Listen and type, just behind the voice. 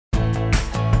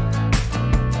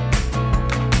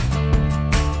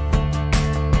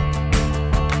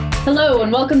Hello,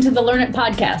 and welcome to the Learn It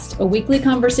podcast, a weekly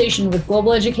conversation with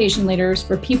global education leaders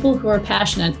for people who are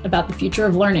passionate about the future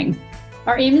of learning.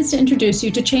 Our aim is to introduce you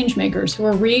to changemakers who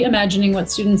are reimagining what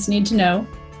students need to know,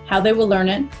 how they will learn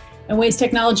it, and ways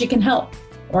technology can help,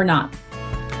 or not.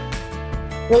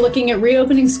 We're looking at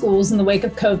reopening schools in the wake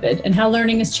of COVID and how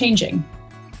learning is changing.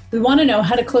 We want to know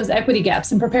how to close equity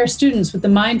gaps and prepare students with the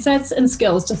mindsets and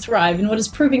skills to thrive in what is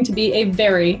proving to be a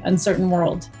very uncertain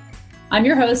world. I'm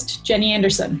your host, Jenny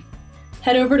Anderson.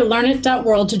 Head over to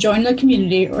learnit.world to join the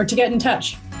community or to get in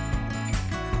touch.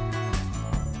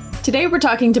 Today we're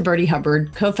talking to Bertie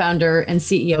Hubbard, co-founder and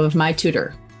CEO of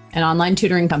MyTutor, an online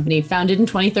tutoring company founded in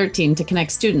 2013 to connect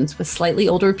students with slightly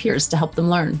older peers to help them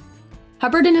learn.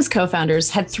 Hubbard and his co-founders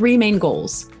had three main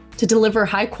goals: to deliver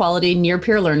high-quality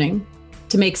near-peer learning,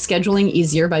 to make scheduling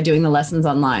easier by doing the lessons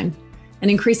online,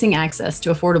 and increasing access to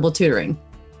affordable tutoring.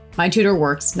 MyTutor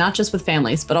works not just with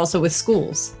families, but also with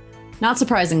schools. Not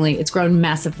surprisingly, it's grown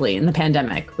massively in the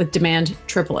pandemic, with demand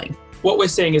tripling. What we're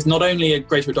seeing is not only a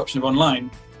greater adoption of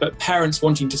online, but parents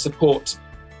wanting to support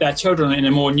their children in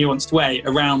a more nuanced way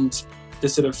around the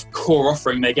sort of core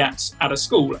offering they get out of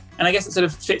school. And I guess it sort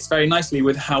of fits very nicely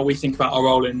with how we think about our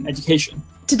role in education.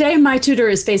 Today,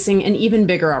 MyTutor is facing an even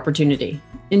bigger opportunity.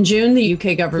 In June, the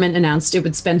UK government announced it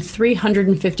would spend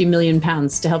 £350 million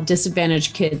to help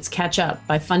disadvantaged kids catch up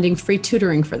by funding free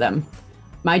tutoring for them.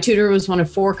 MyTutor was one of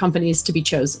 4 companies to be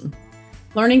chosen.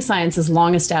 Learning Science has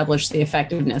long established the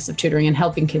effectiveness of tutoring in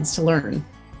helping kids to learn.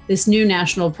 This new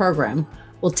national program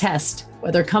will test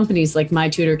whether companies like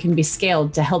MyTutor can be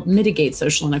scaled to help mitigate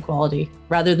social inequality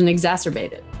rather than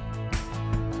exacerbate it.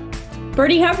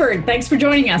 Bertie Hubbard, thanks for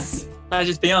joining us.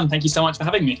 Pleasure to be on. Thank you so much for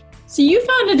having me. So you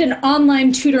founded an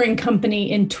online tutoring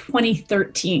company in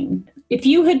 2013. If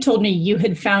you had told me you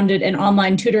had founded an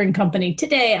online tutoring company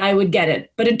today, I would get it.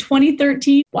 But in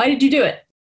 2013, why did you do it?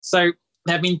 So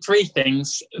there have been 3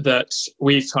 things that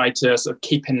we've tried to sort of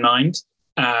keep in mind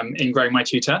in growing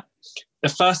MyTutor. The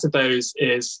first of those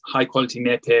is high quality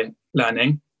near-peer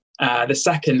learning. The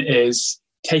second is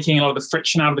taking a lot of the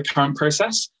friction out of the current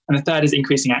process. And the third is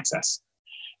increasing access.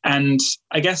 And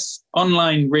I guess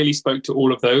online really spoke to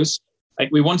all of those. Like,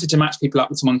 we wanted to match people up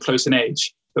with someone close in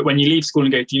age. But when you leave school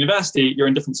and go to university, you're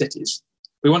in different cities.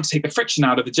 We want to take the friction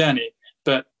out of the journey.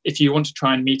 But if you want to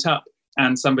try and meet up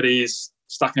and somebody's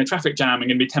stuck in a traffic jam and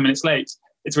going to be 10 minutes late,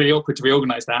 it's really awkward to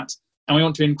reorganize that. And we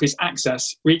want to increase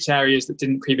access, reach areas that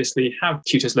didn't previously have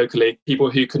tutors locally, people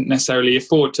who couldn't necessarily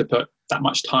afford to put that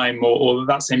much time or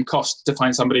that same cost to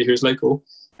find somebody who's local.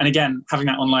 And again, having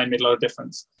that online made a lot of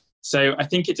difference. So I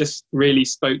think it just really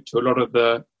spoke to a lot of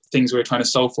the things we were trying to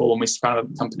solve for when we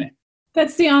founded the company.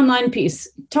 That's the online piece.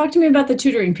 Talk to me about the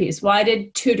tutoring piece. Why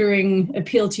did tutoring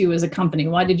appeal to you as a company?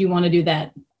 Why did you want to do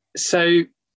that? So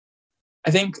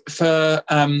I think there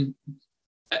are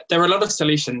a lot of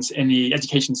solutions in the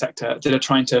education sector that are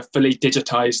trying to fully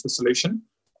digitize the solution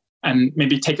and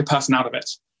maybe take a person out of it.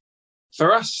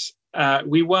 For us,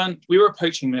 we were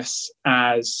approaching this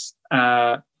as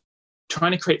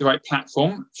trying to create the right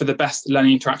platform for the best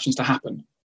learning interactions to happen.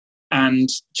 And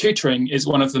tutoring is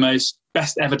one of the most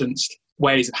best evidenced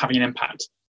ways of having an impact.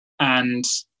 And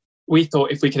we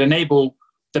thought if we could enable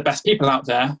the best people out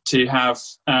there to have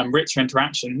richer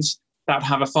interactions, that would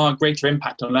have a far greater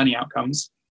impact on learning outcomes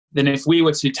than if we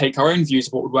were to take our own views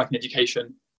of what would work in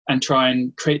education and try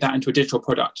and create that into a digital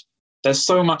product. There's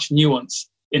so much nuance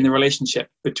in the relationship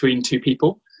between 2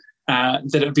 people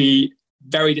that it would be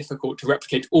very difficult to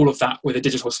replicate all of that with a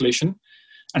digital solution.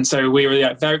 And so we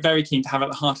were very, very keen to have at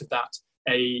the heart of that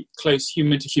a close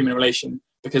human-to-human relation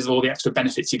because of all the extra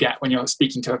benefits you get when you're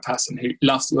speaking to a person who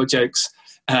laughs at your jokes,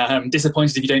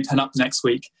 disappointed if you don't turn up next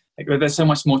week. Like, there's so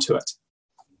much more to it.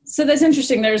 So that's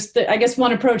interesting. I guess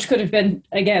one approach could have been,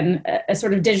 again, a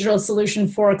sort of digital solution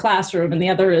for a classroom, and the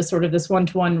other is sort of this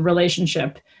one-to-one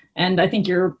relationship. And I think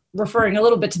you're referring a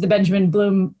little bit to the Benjamin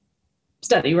Bloom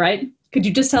study, right? Could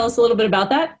you just tell us a little bit about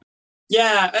that?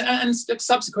 Yeah, and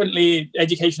subsequently,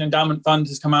 Education Endowment Fund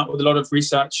has come out with a lot of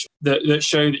research that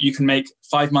show that you can make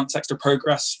 5 months extra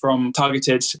progress from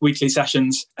targeted weekly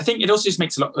sessions. I think it also just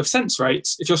makes a lot of sense, right?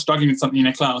 If you're struggling with something in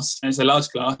a class, and it's a large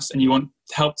class, and you want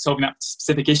help solving that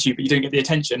specific issue, but you don't get the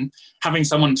attention, having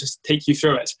someone just take you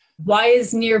through it. Why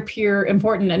is near-peer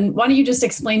important? And why don't you just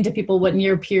explain to people what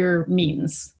near-peer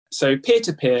means? So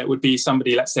peer-to-peer would be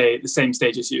somebody, let's say, at the same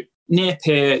stage as you.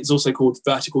 Near-peer is also called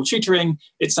vertical tutoring.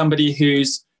 It's somebody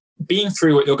who's been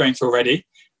through what you're going through already,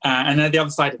 and they're the other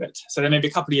side of it. So they may be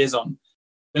a couple of years on.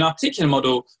 In our particular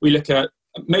model, we look at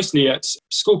mostly at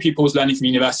school pupils learning from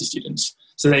university students.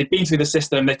 So they've been through the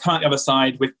system, they've come out the other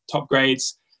side with top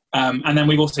grades, and then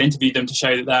we've also interviewed them to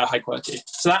show that they're high quality.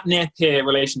 So that near-peer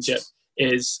relationship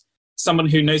is someone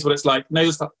who knows what it's like,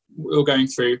 knows what we're going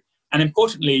through, and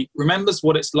importantly, remembers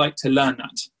what it's like to learn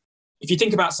that. If you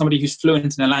think about somebody who's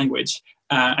fluent in a language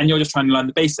and you're just trying to learn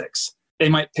the basics, they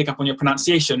might pick up on your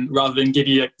pronunciation rather than give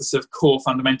you the sort of core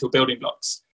fundamental building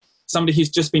blocks. Somebody who's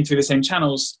just been through the same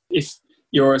channels, if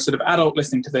you're a sort of adult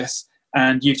listening to this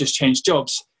and you've just changed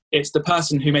jobs, it's the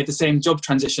person who made the same job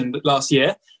transition last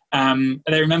year. And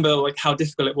they remember like how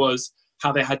difficult it was,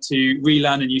 how they had to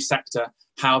relearn a new sector,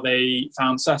 how they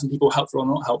found certain people helpful or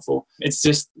not helpful. It's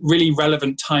just really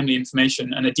relevant, timely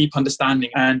information and a deep understanding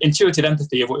and intuitive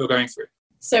empathy of what you're going through.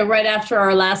 So right after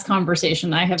our last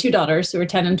conversation, I have 2 daughters who are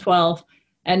 10 and 12,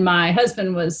 and my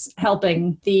husband was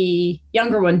helping the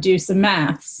younger one do some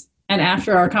maths. And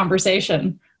after our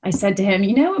conversation, I said to him,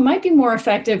 it might be more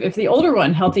effective if the older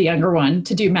one helped the younger one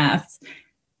to do maths.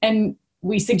 And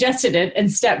we suggested it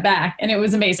and stepped back, and it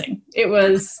was amazing. It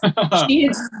was, she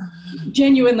had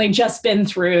genuinely just been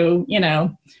through,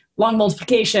 long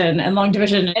multiplication and long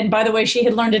division. And by the way, she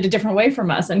had learned it a different way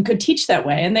from us and could teach that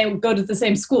way. And they would go to the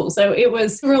same school. So it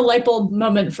was a real light bulb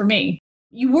moment for me.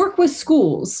 You work with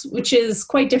schools, which is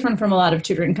quite different from a lot of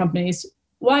tutoring companies.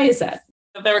 Why is that?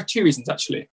 There are 2 reasons,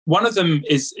 actually. One of them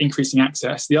is increasing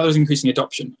access. The other is increasing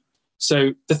adoption.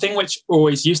 So the thing which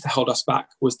always used to hold us back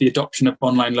was the adoption of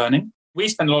online learning. We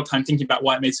spent a lot of time thinking about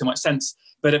why it made so much sense,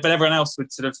 but everyone else would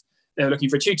they were looking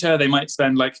for a tutor. They might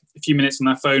spend like a few minutes on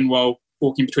their phone while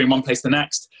walking between one place and the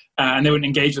next, and they wouldn't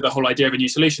engage with the whole idea of a new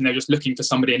solution. They were just looking for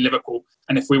somebody in Liverpool.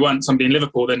 And if we weren't somebody in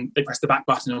Liverpool, then they pressed the back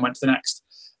button and went to the next.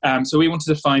 So we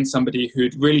wanted to find somebody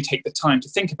who'd really take the time to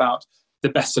think about the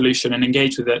best solution and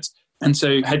engage with it. And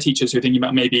so head teachers who are thinking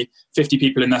about maybe 50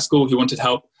 people in their school who wanted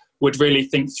help would really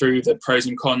think through the pros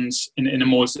and cons in a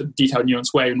more sort of detailed,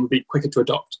 nuanced way and would be quicker to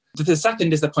adopt. The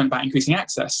second is the point about increasing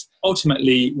access.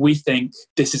 Ultimately, we think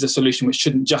this is a solution which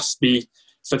shouldn't just be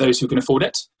for those who can afford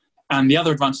it. And the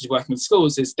other advantage of working with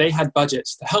schools is they had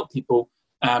budgets to help people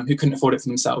who couldn't afford it for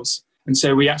themselves. And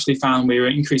so we actually found we were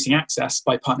increasing access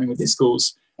by partnering with these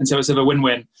schools. And so it's sort of a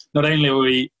win-win. Not only were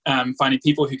we finding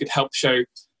people who could help show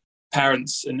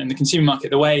parents and the consumer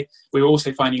market the way, we were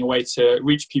also finding a way to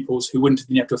reach people who wouldn't have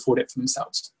been able to afford it for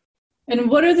themselves. And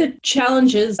what are the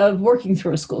challenges of working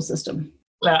through a school system?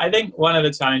 Well, I think one of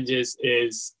the challenges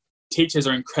is teachers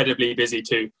are incredibly busy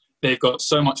too. They've got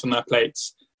so much on their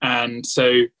plates. And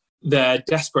so they're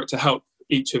desperate to help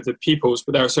each of the pupils,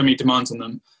 but there are so many demands on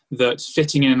them that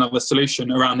fitting in another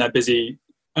solution around their busy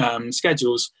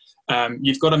schedules,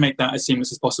 you've got to make that as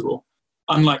seamless as possible.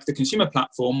 Unlike the consumer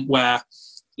platform where,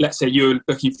 let's say you're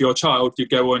looking for your child, you'd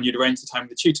go on, you'd arrange the time with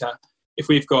the tutor. If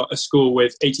we've got a school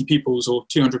with 80 pupils or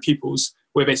 200 pupils,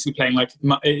 we're basically playing like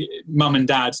mum and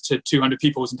dad to 200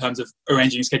 pupils in terms of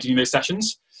arranging and scheduling those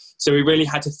sessions. So we really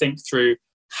had to think through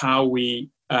how we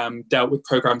dealt with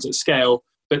programs at scale,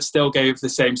 but still gave the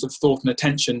same sort of thought and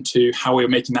attention to how we were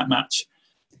making that match.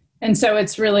 And so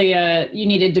it's really, you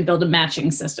needed to build a matching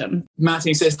system.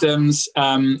 Matching systems,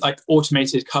 like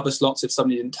automated cover slots if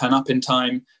somebody didn't turn up in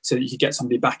time so that you could get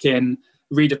somebody back in,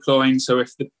 redeploying. So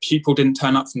if the pupil didn't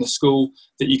turn up from the school,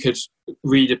 that you could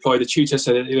redeploy the tutor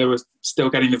so that they were still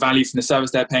getting the value from the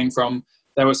service they're paying from.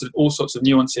 There were sort of all sorts of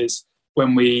nuances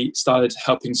when we started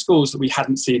helping schools that we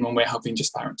hadn't seen when we were helping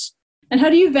just parents. And how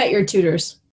do you vet your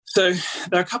tutors? So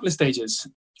there are a couple of stages.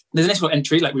 There's initial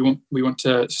entry, like we want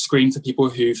to screen for people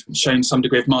who've shown some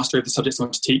degree of mastery of the subjects they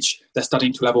want to teach. They're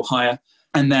studying to a level higher.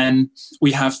 And then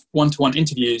we have one-to-one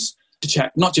interviews to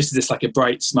check, not just is this like a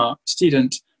bright, smart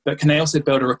student, but can they also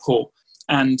build a rapport?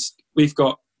 And we've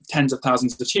got tens of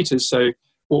thousands of tutors. So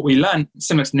what we learn,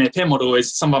 similar to the near-peer model,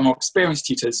 is some of our more experienced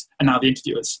tutors are now the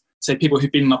interviewers. So people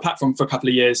who've been on our platform for a couple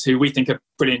of years who we think are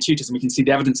brilliant tutors, and we can see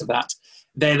the evidence of that,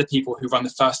 they're the people who run the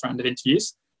first round of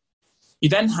interviews. You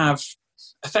then have,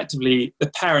 effectively, the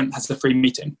parent has a free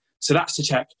meeting. So that's to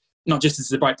check, not just is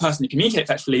the right person to communicate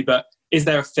effectively, but is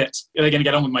there a fit? Are they going to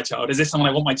get on with my child? Is this someone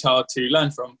I want my child to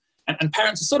learn from? And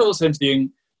parents are sort of also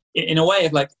interviewing in a way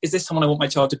of like, is this someone I want my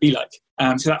child to be like?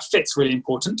 So that fit's really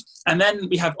important. And then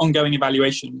we have ongoing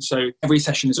evaluation. So every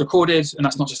session is recorded, and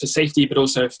that's not just for safety, but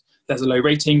also if there's a low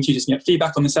rating, tutors can get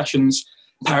feedback on the sessions.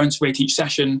 Parents rate each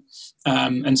session.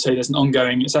 And so there's an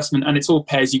ongoing assessment, and it's all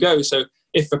pay as you go. So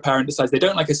if a parent decides they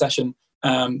don't like a session,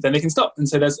 then they can stop. And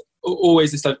so there's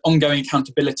always this sort of ongoing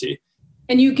accountability.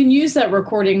 And you can use that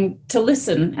recording to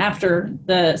listen after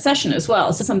the session as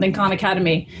well. So something Khan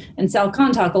Academy and Sal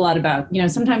Khan talk a lot about.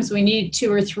 Sometimes we need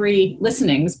 2 or 3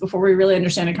 listenings before we really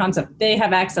understand a concept. They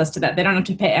have access to that. They don't have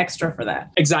to pay extra for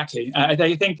that. Exactly.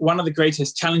 I think one of the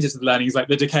greatest challenges of learning is like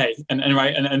the decay.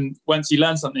 And once you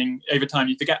learn something over time,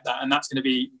 you forget that. And that's going to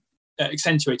be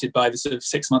accentuated by the sort of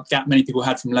 6-month gap many people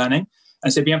had from learning.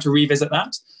 And so being able to revisit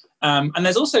that. And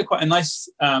there's also quite a nice,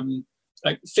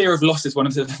 fear of loss is one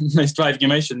of the most driving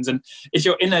emotions. And if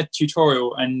you're in a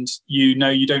tutorial and you know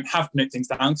you don't have to note things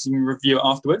down because you can review it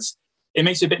afterwards, it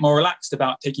makes you a bit more relaxed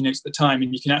about taking notes at the time,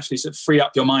 and you can actually sort of free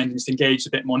up your mind and just engage a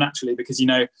bit more naturally because you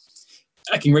know,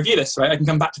 I can review this, right? I can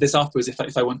come back to this afterwards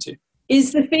if I want to.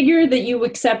 Is the figure that you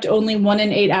accept only 1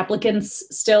 in 8 applicants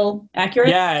still accurate?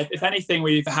 Yeah, if anything,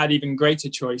 we've had even greater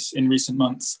choice in recent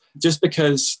months, just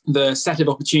because the set of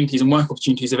opportunities and work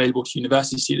opportunities available to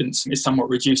university students is somewhat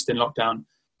reduced in lockdown.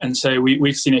 And so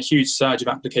we've seen a huge surge of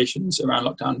applications around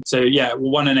lockdown. So yeah,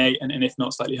 1 in 8, and if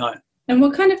not slightly higher. And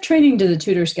what kind of training do the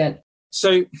tutors get?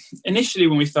 So initially,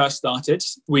 when we first started,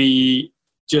 we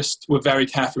just were very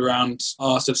careful around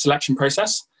our sort of selection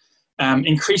process.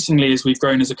 Increasingly, as we've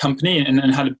grown as a company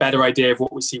and had a better idea of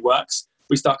what we see works,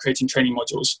 we start creating training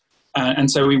modules.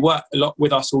 And so we work a lot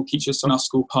with our school teachers and our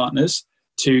school partners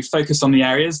to focus on the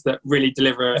areas that really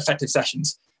deliver effective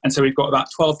sessions. And so we've got about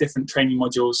 12 different training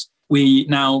modules. We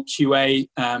now QA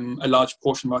a large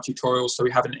portion of our tutorials. So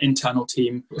we have an internal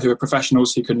team who are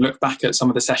professionals who can look back at some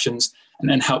of the sessions and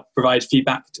then help provide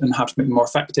feedback on how to make them more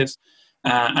effective.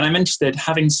 And I'm interested,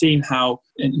 having seen how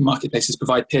marketplaces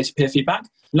provide peer-to-peer feedback,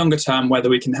 longer term, whether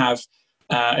we can have,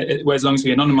 as long as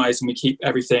we anonymize and we keep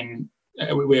everything,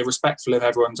 we're respectful of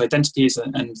everyone's identities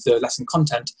and the lesson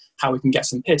content, how we can get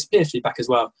some peer-to-peer feedback as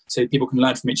well, so people can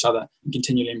learn from each other and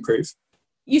continually improve.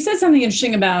 You said something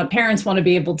interesting about parents want to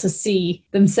be able to see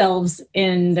themselves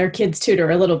in their kid's tutor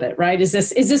a little bit, right? Is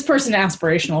this person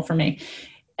aspirational for me?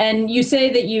 And you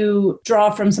say that you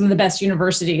draw from some of the best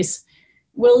universities.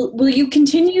 Will you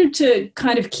continue to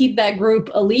kind of keep that group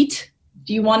elite?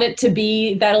 Do you want it to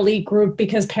be that elite group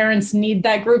because parents need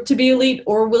that group to be elite,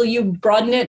 or will you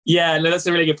broaden it? Yeah, no, that's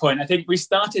a really good point. I think we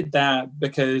started there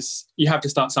because you have to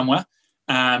start somewhere.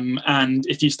 And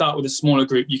if you start with a smaller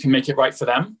group, you can make it right for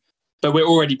them. But we're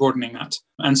already broadening that.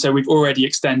 And so we've already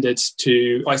extended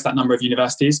to twice that number of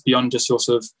universities beyond just your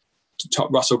sort of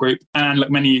top Russell group. And look,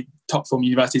 many top form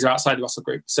universities are outside the Russell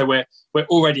group. So we're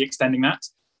already extending that.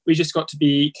 We just got to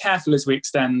be careful as we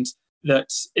extend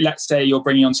that. Let's say you're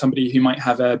bringing on somebody who might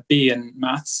have a B in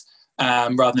maths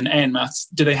rather than A in maths.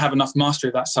 Do they have enough mastery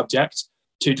of that subject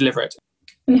to deliver it?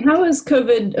 And how has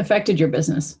COVID affected your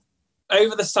business?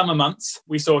 Over the summer months,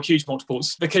 we saw huge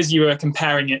multiples because you were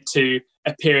comparing it to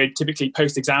a period typically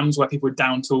post-exams where people were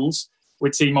down tools.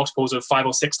 We'd see multiples of 5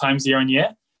 or 6 times year on year.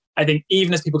 I think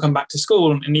even as people come back to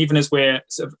school and even as we're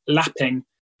sort of lapping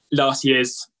last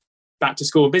year's back to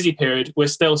school busy period, we're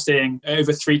still seeing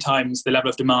over 3 times the level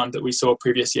of demand that we saw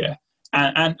previous year.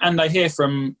 And I hear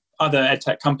from other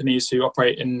edtech companies who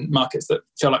operate in markets that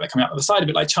feel like they're coming out of the side, a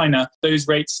bit like China, those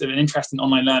rates of interest in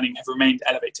online learning have remained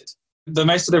elevated. The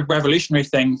most sort of revolutionary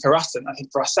thing for us, and I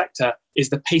think for our sector, is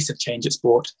the pace of change it's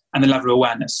brought and the level of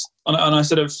awareness. On a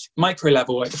sort of micro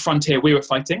level, like the frontier we were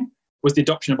fighting was the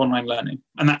adoption of online learning.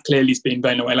 And that clearly has been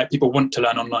blown away. Like, people want to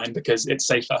learn online because it's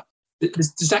safer. The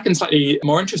second, slightly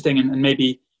more interesting, and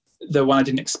maybe the one I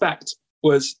didn't expect,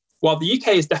 was while the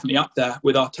UK is definitely up there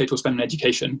with our total spend on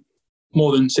education,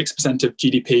 more than 6% of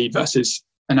GDP versus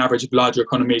an average of larger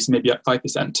economies, maybe at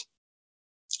 5%,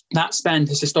 that spend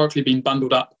has historically been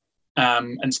bundled up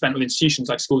and spent with institutions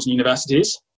like schools and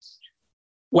universities.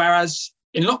 Whereas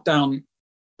in lockdown,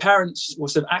 parents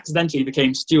sort of accidentally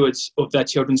became stewards of their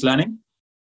children's learning.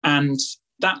 And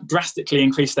that drastically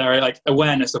increased their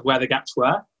awareness of where the gaps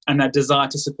were and their desire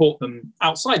to support them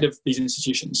outside of these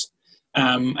institutions.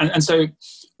 And so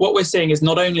what we're seeing is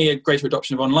not only a greater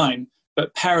adoption of online,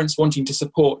 but parents wanting to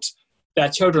support their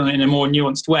children in a more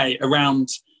nuanced way around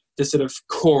the sort of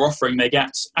core offering they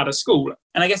get at a school.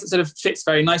 And I guess it sort of fits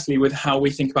very nicely with how we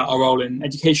think about our role in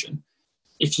education.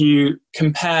 If you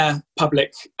compare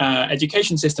public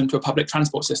education system to a public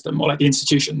transport system, or like the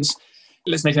institutions,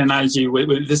 let's make an analogy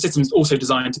with the system's also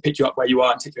designed to pick you up where you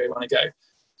are and take you where you want to go.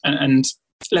 And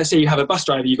let's say you have a bus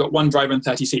driver, you've got one driver and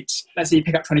 30 seats. Let's say you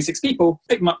pick up 26 people,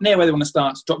 pick them up near where they want to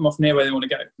start, drop them off near where they want to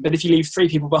go. But if you leave 3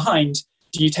 people behind,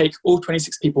 do you take all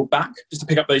 26 people back just to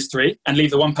pick up those 3 and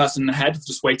leave the one person ahead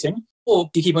just waiting? Or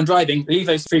do you keep on driving, leave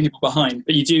those 3 people behind,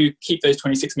 but you do keep those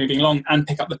 26 moving along and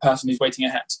pick up the person who's waiting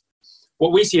ahead?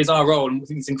 What we see as our role, and we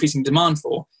think it's increasing demand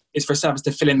for, is for a service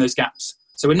to fill in those gaps.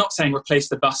 So we're not saying replace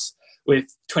the bus with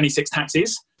 26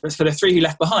 taxis, but for the 3 who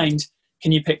left behind,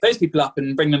 can you pick those people up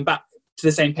and bring them back to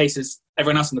the same pace as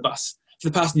everyone else on the bus? For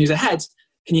the person who's ahead,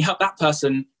 can you help that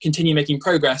person continue making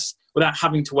progress without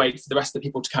having to wait for the rest of the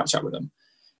people to catch up with them?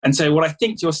 And so what I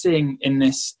think you're seeing in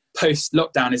this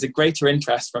post-lockdown is a greater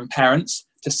interest from parents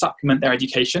to supplement their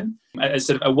education as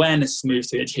sort of awareness moves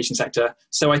to the education sector.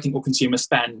 So I think will consumers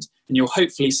spend, and you'll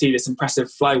hopefully see this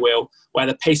impressive flywheel where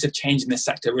the pace of change in this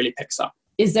sector really picks up.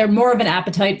 Is there more of an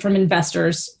appetite from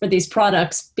investors for these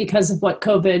products because of what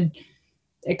COVID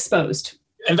exposed?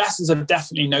 Investors have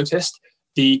definitely noticed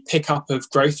the pickup of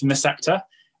growth in the sector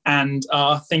and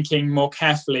are thinking more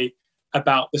carefully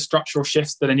about the structural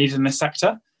shifts that are needed in the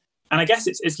sector. And I guess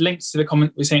it's linked to the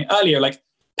comment we were saying earlier, like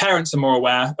parents are more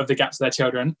aware of the gaps of their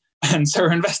children, and so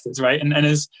are investors, right? And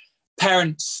as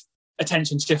parents'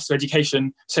 attention shifts to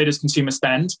education, so does consumer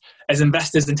spend. As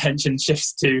investors' attention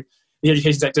shifts to the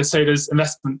education sector, so does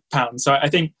investment pounds. So I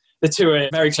think the two are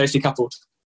very closely coupled.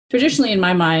 Traditionally, in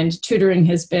my mind, tutoring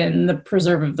has been the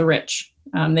preserve of the rich.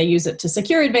 They use it to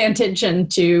secure advantage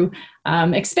and to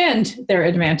expand their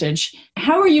advantage.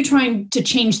 How are you trying to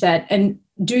change that? And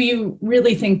do you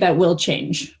really think that will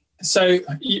change? So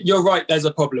you're right, there's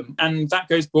a problem. And that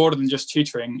goes broader than just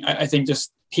tutoring. I think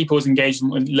just people's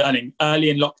engagement with learning.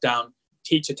 Early in lockdown,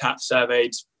 Teacher Tapp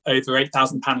surveyed over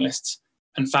 8,000 panelists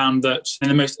and found that in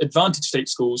the most advantaged state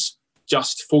schools,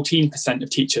 just 14% of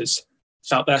teachers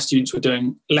felt their students were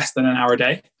doing less than an hour a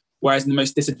day, whereas in the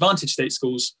most disadvantaged state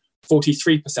schools,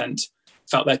 43%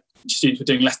 felt their students were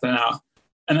doing less than an hour.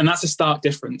 And that's a stark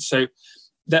difference. So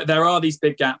there are these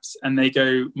big gaps, and they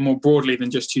go more broadly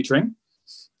than just tutoring.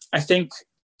 I think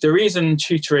the reason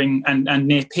tutoring and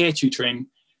near-peer tutoring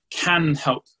can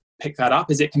help pick that up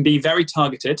is it can be very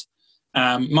targeted,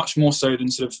 much more so than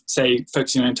sort of, say,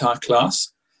 focusing on an entire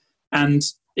class. And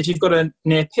if you've got a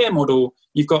near-peer model,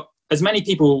 you've got as many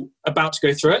people about to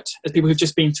go through it as people who've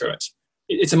just been through it.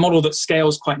 It's a model that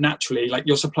scales quite naturally, like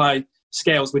your supply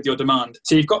scales with your demand.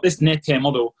 So you've got this near-peer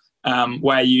model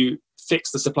where you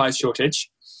fix the supply shortage.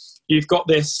 You've got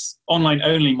this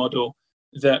online-only model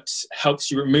that helps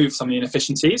you remove some of the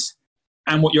inefficiencies.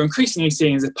 And what you're increasingly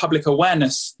seeing is a public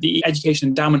awareness. The Education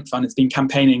Endowment Fund has been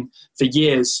campaigning for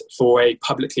years for a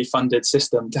publicly funded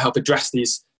system to help address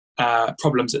these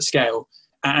problems at scale.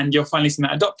 And you're finally seeing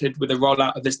that adopted with the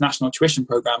rollout of this national tuition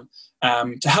program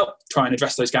to help try and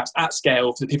address those gaps at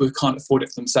scale for the people who can't afford it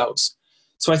for themselves.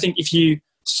 So I think if you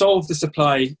solve the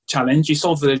supply challenge, you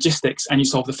solve the logistics, and you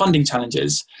solve the funding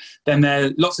challenges, then there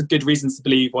are lots of good reasons to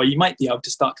believe why you might be able to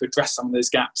start to address some of those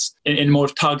gaps in a more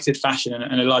targeted fashion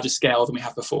and a larger scale than we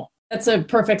have before. That's a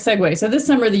perfect segue. So this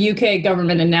summer, the UK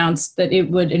government announced that it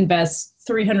would invest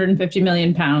 £350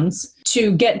 million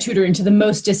to get tutoring to the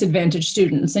most disadvantaged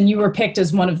students. And you were picked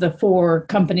as one of the 4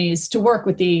 companies to work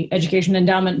with the Education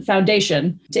Endowment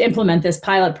Foundation to implement this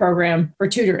pilot program for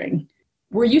tutoring.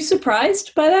 Were you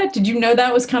surprised by that? Did you know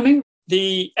that was coming?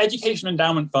 The Education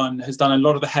Endowment Fund has done a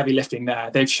lot of the heavy lifting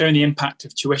there. They've shown the impact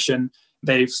of tuition.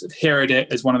 They've heroed it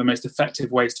as one of the most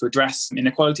effective ways to address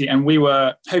inequality. And we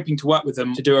were hoping to work with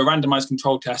them to do a randomized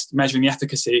control test measuring the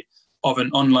efficacy of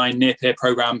an online near-peer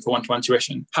program for one-to-one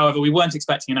tuition. However, we weren't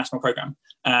expecting a national program.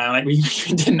 We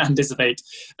didn't anticipate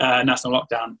national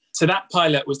lockdown. So that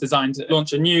pilot was designed to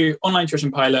launch a new online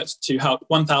tuition pilot to help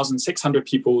 1,600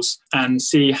 pupils and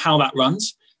see how that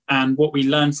runs and what we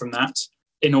learn from that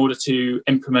in order to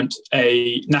implement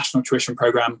a national tuition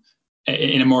program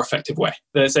in a more effective way.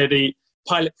 So the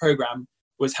pilot program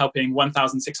was helping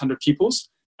 1,600 pupils,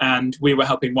 and we were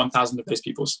helping 1,000 of those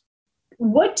pupils.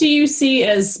 What do you see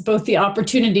as both the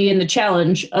opportunity and the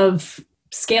challenge of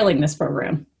scaling this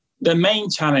program? The main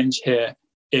challenge here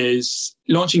is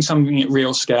launching something at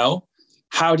real scale.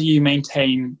 How do you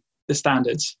maintain the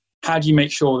standards? How do you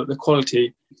make sure that the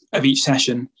quality of each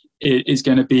session is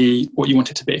going to be what you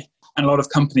want it to be? And a lot of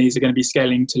companies are going to be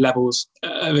scaling to levels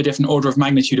of a different order of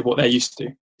magnitude of what they're used to.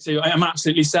 So I'm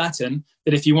absolutely certain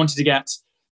that if you wanted to get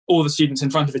all the students in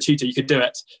front of a tutor, you could do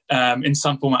it in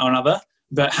some format or another.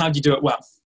 But how do you do it well?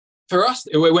 For us,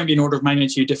 it won't be an order of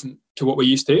magnitude different to what we're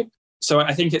used to. So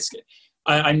I think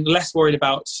I'm less worried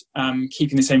about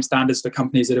keeping the same standards for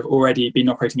companies that have already been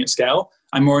operating at scale.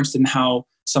 I'm more interested in how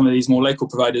some of these more local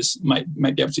providers might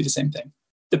be able to do the same thing.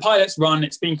 The pilot's run,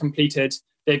 it's been completed.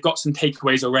 They've got some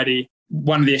takeaways already.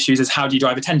 One of the issues is how do you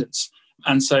drive attendance?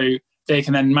 And so they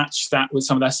can then match that with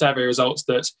some of their survey results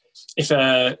that if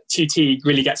a tutee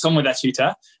really gets on with their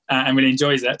tutor and really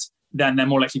enjoys it, then they're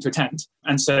more likely to attend.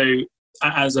 And so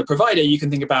as a provider, you can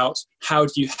think about how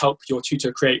do you help your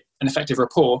tutor create an effective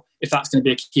rapport if that's going to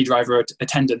be a key driver of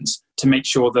attendance to make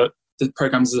sure that the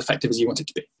program is as effective as you want it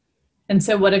to be. And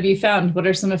so what have you found? What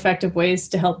are some effective ways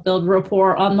to help build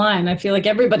rapport online? I feel like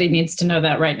everybody needs to know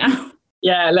that right now.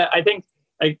 Yeah, look, I think,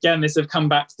 again, this has come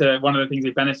back to one of the things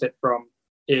we benefit from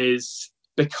is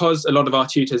because a lot of our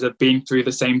tutors have been through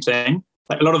the same thing,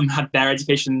 like a lot of them had their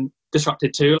education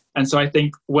disrupted too. And so I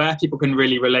think where people can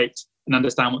really relate and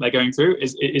understand what they're going through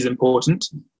is important.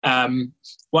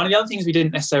 One of the other things we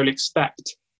didn't necessarily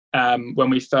expect when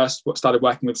we first started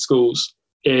working with schools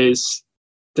is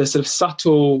the sort of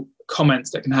subtle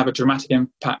comments that can have a dramatic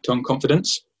impact on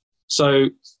confidence. So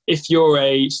if you're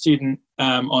a student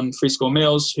on free school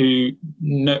meals who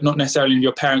not necessarily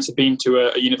your parents have been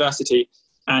to a university,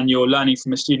 and you're learning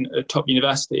from a student at a top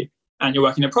university, and you're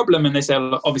working a problem and they say,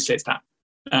 well, obviously it's that.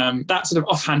 That sort of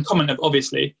offhand comment of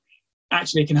obviously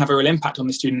actually can have a real impact on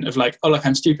the student of like, oh, look,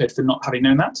 I'm stupid for not having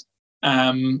known that.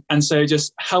 And so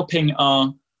just helping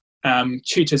our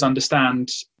tutors understand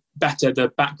better the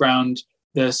background,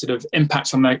 the sort of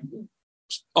impacts on their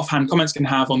offhand comments can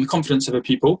have on the confidence of a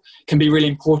pupil can be really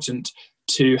important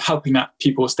to helping that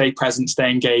pupil stay present, stay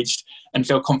engaged, and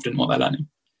feel confident in what they're learning.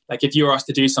 Like if you're asked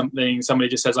to do something, somebody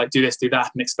just says like, do this, do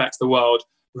that, and expects the world,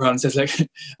 rather than says like,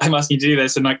 I'm asking you to do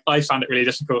this, and like I found it really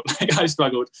difficult. Like I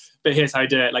struggled, but here's how I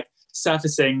do it. Like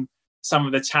surfacing some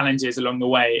of the challenges along the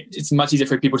way. It's much easier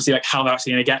for people to see like how they're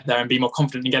actually going to get there and be more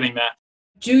confident in getting there.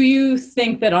 Do you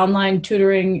think that online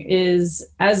tutoring is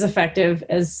as effective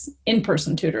as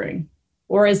in-person tutoring?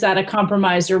 Or is that a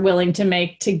compromise you're willing to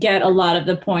make to get a lot of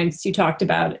the points you talked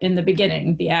about in the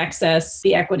beginning, the access,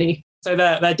 the equity? So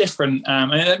they're different.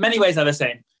 And in many ways, they're the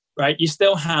same, right? You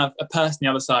still have a person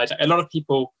on the other side. A lot of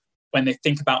people, when they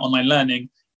think about online learning,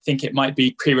 think it might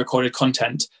be pre-recorded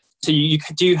content. So you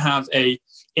do have a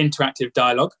interactive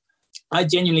dialogue. I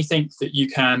genuinely think that you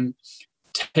can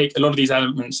take a lot of these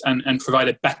elements and provide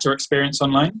a better experience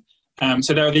online.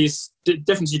 So there are these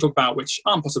differences you talk about which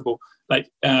aren't possible, like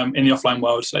in the offline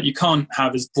world. Like you can't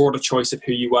have as broad a choice of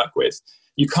who you work with.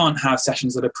 You can't have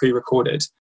sessions that are pre-recorded.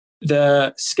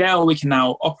 The scale we can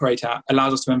now operate at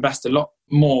allows us to invest a lot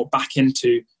more back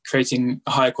into creating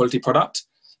a higher quality product.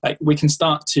 Like we can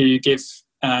start to give,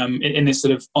 in this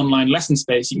sort of online lesson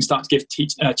space, you can start to give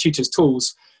tutors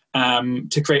tools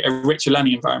to create a richer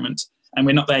learning environment. And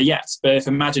we're not there yet. But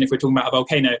imagine if we're talking about a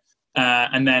volcano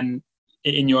and then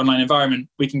in your online environment,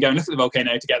 we can go and look at the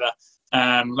volcano together.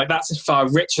 Like that's a far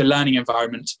richer learning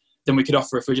environment than we could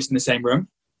offer if we're just in the same room.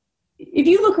 If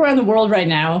you look around the world right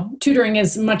now, tutoring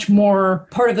is much more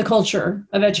part of the culture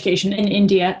of education in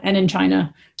India and in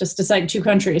China, just to cite two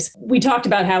countries. We talked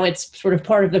about how it's sort of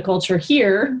part of the culture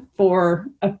here for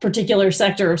a particular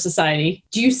sector of society.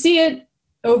 Do you see it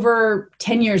over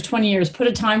 10 years, 20 years, put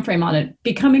a time frame on it,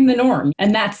 becoming the norm?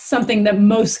 And that's something that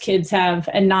most kids have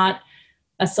and not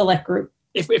a select group.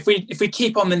 If we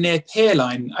keep on the near peer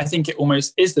line, I think it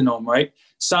almost is the norm, right?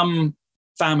 Some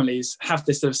families have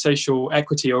this sort of social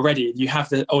equity already. You have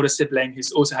the older sibling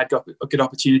who's also had good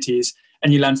opportunities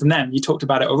and you learn from them. You talked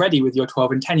about it already with your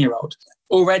 12 and 10-year-old.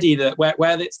 Already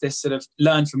where it's this sort of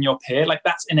learn from your peer, like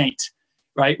that's innate,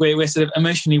 right? We're sort of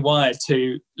emotionally wired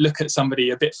to look at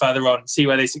somebody a bit further on, see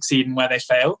where they succeed and where they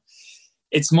fail.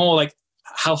 It's more like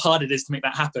how hard it is to make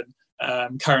that happen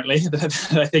currently.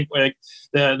 I think like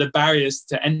the barriers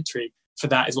to entry for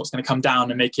that is what's going to come down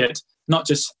and make it not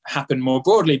just happen more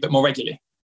broadly, but more regularly.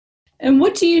 And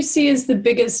what do you see as the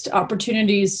biggest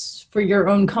opportunities for your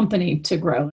own company to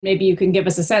grow? Maybe you can give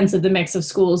us a sense of the mix of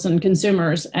schools and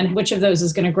consumers and which of those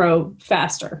is going to grow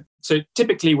faster. So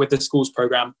typically with the schools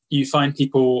program, you find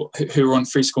people who are on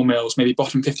free school meals, maybe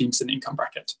bottom 15% income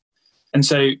bracket. And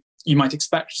so you might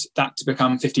expect that to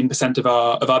become 15% of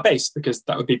our base because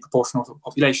that would be proportional to the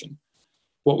population.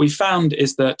 What we found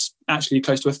is that actually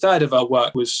close to a third of our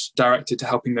work was directed to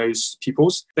helping those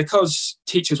pupils because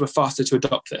teachers were faster to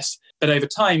adopt this. But over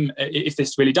time, if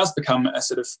this really does become a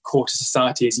sort of core to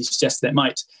society, as you suggested it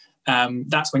might,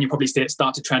 that's when you probably see it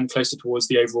start to trend closer towards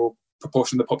the overall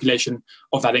proportion of the population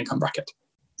of that income bracket.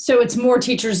 So it's more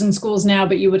teachers in schools now,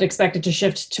 but you would expect it to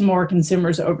shift to more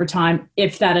consumers over time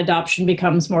if that adoption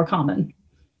becomes more common.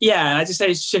 Yeah, I just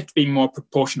say shift being more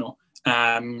proportional.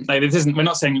 We're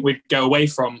not saying we'd go away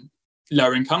from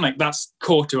lower income, like that's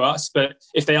core to us, but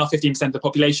if they are 15% of the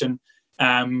population,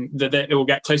 that it will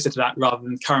get closer to that rather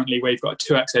than currently where you've got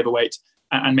 2x overweight,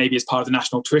 and maybe as part of the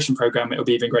national tuition program, it will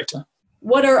be even greater.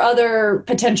 What are other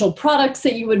potential products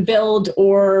that you would build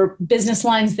or business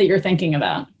lines that you're thinking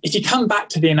about? If you come back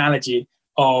to the analogy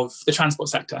of the transport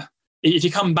sector, if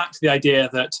you come back to the idea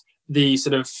that the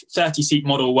sort of 30-seat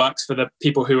model works for the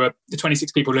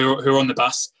 26 people who are on the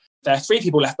bus, there are 3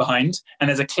 people left behind, and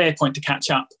there's a clear point to catch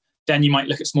up, then you might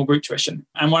look at small group tuition.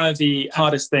 And one of the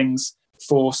hardest things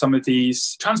for some of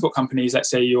these transport companies, let's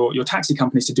say your taxi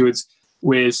companies, to do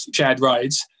with shared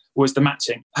rides was the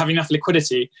matching. Having enough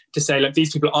liquidity to say, look,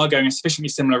 these people are going a sufficiently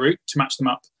similar route to match them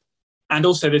up. And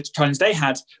also the challenge they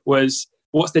had was,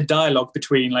 what's the dialogue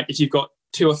between, like, if you've got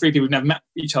 2 or 3 people who've never met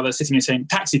each other sitting in the same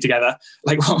taxi together,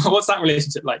 like, what's that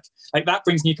relationship like? Like, that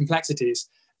brings new complexities.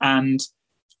 And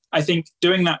I think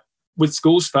doing that with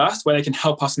schools first, where they can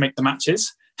help us make the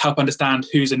matches, help understand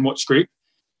who's in which group,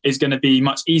 is going to be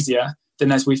much easier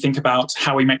then as we think about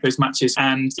how we make those matches,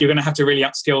 and you're going to have to really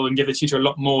upskill and give the tutor a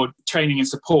lot more training and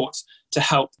support to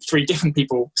help 3 different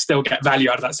people still get value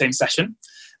out of that same session.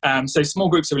 So small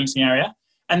groups are an interesting area.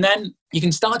 And then you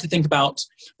can start to think about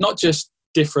not just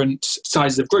different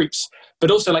sizes of groups,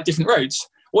 but also like different roads.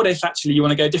 What if actually you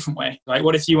want to go a different way, right?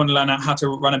 What if you want to learn out how to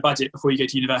run a budget before you go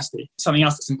to university? Something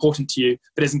else that's important to you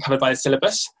but isn't covered by the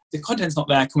syllabus. If the content's not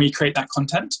there, can we create that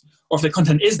content? Or if the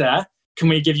content is there, can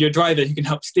we give you a driver who can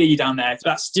help steer you down there?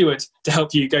 That steward to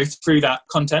help you go through that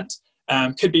content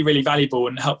could be really valuable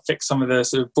and help fix some of the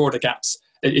sort of broader gaps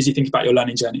as you think about your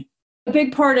learning journey. A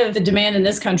big part of the demand in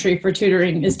this country for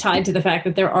tutoring is tied to the fact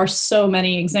that there are so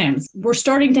many exams. We're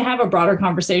starting to have a broader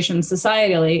conversation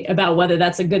societally about whether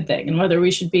that's a good thing and whether we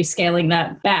should be scaling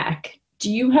that back.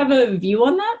 Do you have a view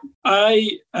on that?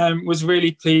 I was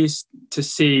really pleased to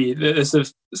see the sort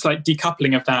of slight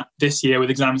decoupling of that this year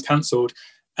with exams cancelled,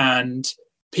 and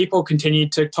people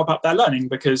continued to top up their learning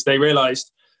because they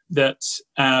realised that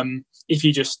if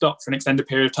you just stop for an extended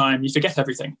period of time, you forget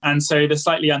everything. And so the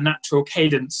slightly unnatural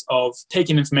cadence of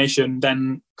taking information,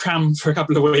 then cram for a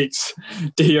couple of weeks,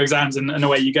 do your exams and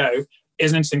away you go,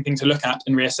 is an interesting thing to look at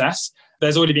and reassess.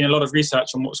 There's already been a lot of research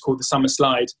on what's called the summer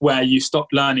slide, where you stop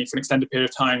learning for an extended period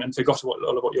of time and forgot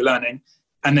all of what you're learning.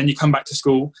 And then you come back to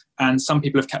school and some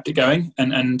people have kept it going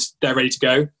and they're ready to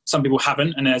go. Some people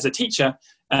haven't. And as a teacher,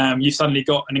 you've suddenly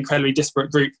got an incredibly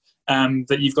disparate group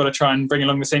that you've got to try and bring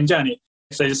along the same journey.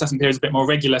 If those assessment periods are a bit more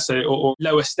regular or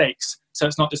lower stakes, so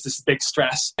it's not just this big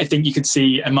stress, I think you could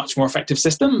see a much more effective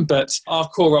system. But our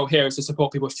core role here is to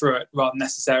support people through it rather than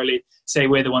necessarily say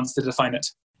we're the ones to define it.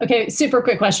 Okay, super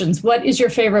quick questions. What is your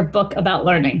favorite book about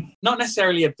learning? Not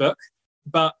necessarily a book,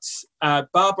 but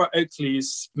Barbara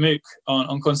Oakley's MOOC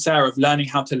on Coursera of Learning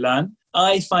How to Learn.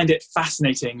 I find it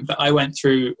fascinating that I went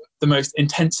through the most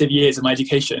intensive years of my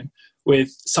education with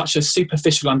such a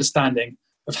superficial understanding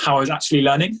of how I was actually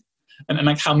learning and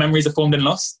like how memories are formed and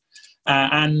lost.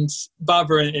 And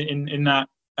Barbara in that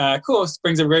course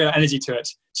brings a real energy to it.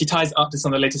 She ties it up to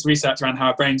some of the latest research around how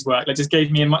our brains work. That just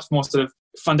gave me a much more sort of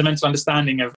fundamental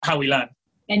understanding of how we learn.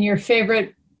 And your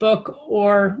favorite book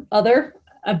or other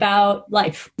about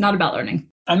life, not about learning?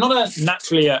 I'm not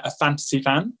naturally a fantasy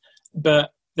fan,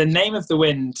 but The Name of the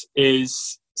Wind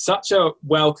is such a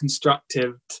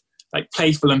well-constructed, like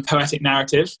playful and poetic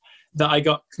narrative that I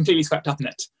got completely swept up in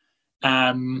it.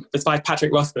 It's by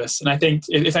Patrick Rothfuss. And I think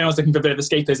if anyone's looking for a bit of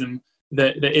escapism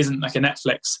that isn't like a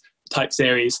Netflix type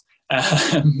series,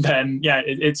 then yeah,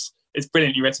 it's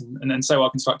brilliantly written and so well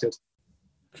constructed.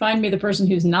 Find me the person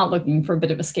who's not looking for a bit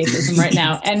of escapism right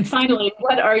now. And finally,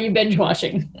 what are you binge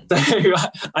watching? So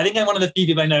I think I'm one of the few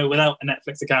people I know without a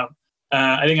Netflix account.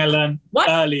 I think I learned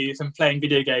early from playing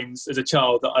video games as a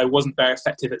child that I wasn't very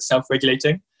effective at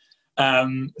self-regulating.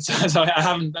 So I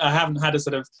haven't had a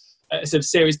sort of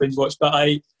series binge watch, but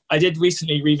I did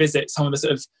recently revisit some of the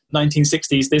sort of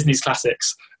 1960s Disney's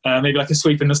classics, maybe like a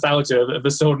sweep of nostalgia of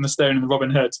The Sword and the Stone and the Robin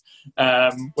Hood,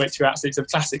 which were absolute sort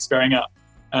of classics growing up.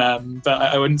 But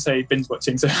I wouldn't say binge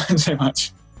watching so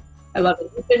much. I love it.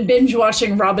 You've been binge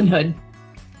watching Robin Hood.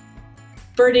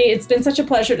 Bertie, it's been such a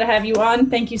pleasure to have you on.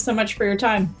 Thank you so much for your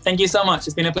time. Thank you so much.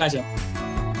 It's been a pleasure.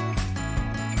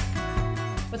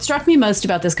 What struck me most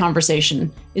about this conversation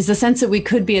is the sense that we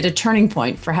could be at a turning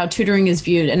point for how tutoring is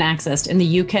viewed and accessed in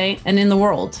the UK and in the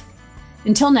world.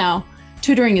 Until now,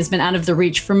 tutoring has been out of the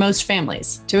reach for most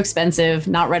families, too expensive,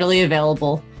 not readily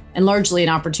available, and largely an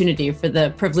opportunity for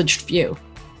the privileged few.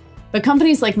 But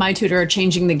companies like MyTutor are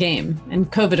changing the game,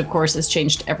 and COVID, of course, has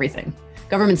changed everything.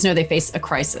 Governments know they face a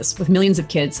crisis, with millions of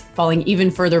kids falling even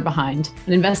further behind,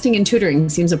 and investing in tutoring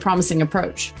seems a promising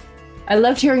approach. I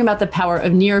loved hearing about the power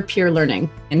of near-peer learning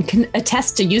and can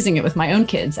attest to using it with my own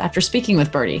kids after speaking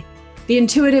with Bertie. The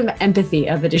intuitive empathy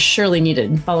of it is surely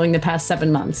needed following the past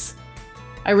 7 months.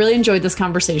 I really enjoyed this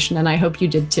conversation, and I hope you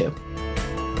did too.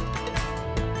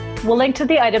 We'll link to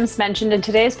the items mentioned in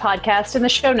today's podcast in the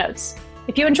show notes.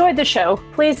 If you enjoyed the show,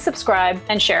 please subscribe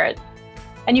and share it.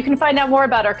 And you can find out more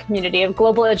about our community of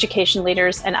global education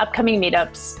leaders and upcoming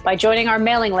meetups by joining our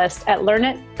mailing list at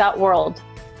learnit.world.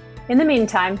 In the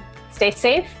meantime, stay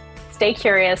safe, stay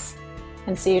curious,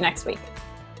 and see you next week.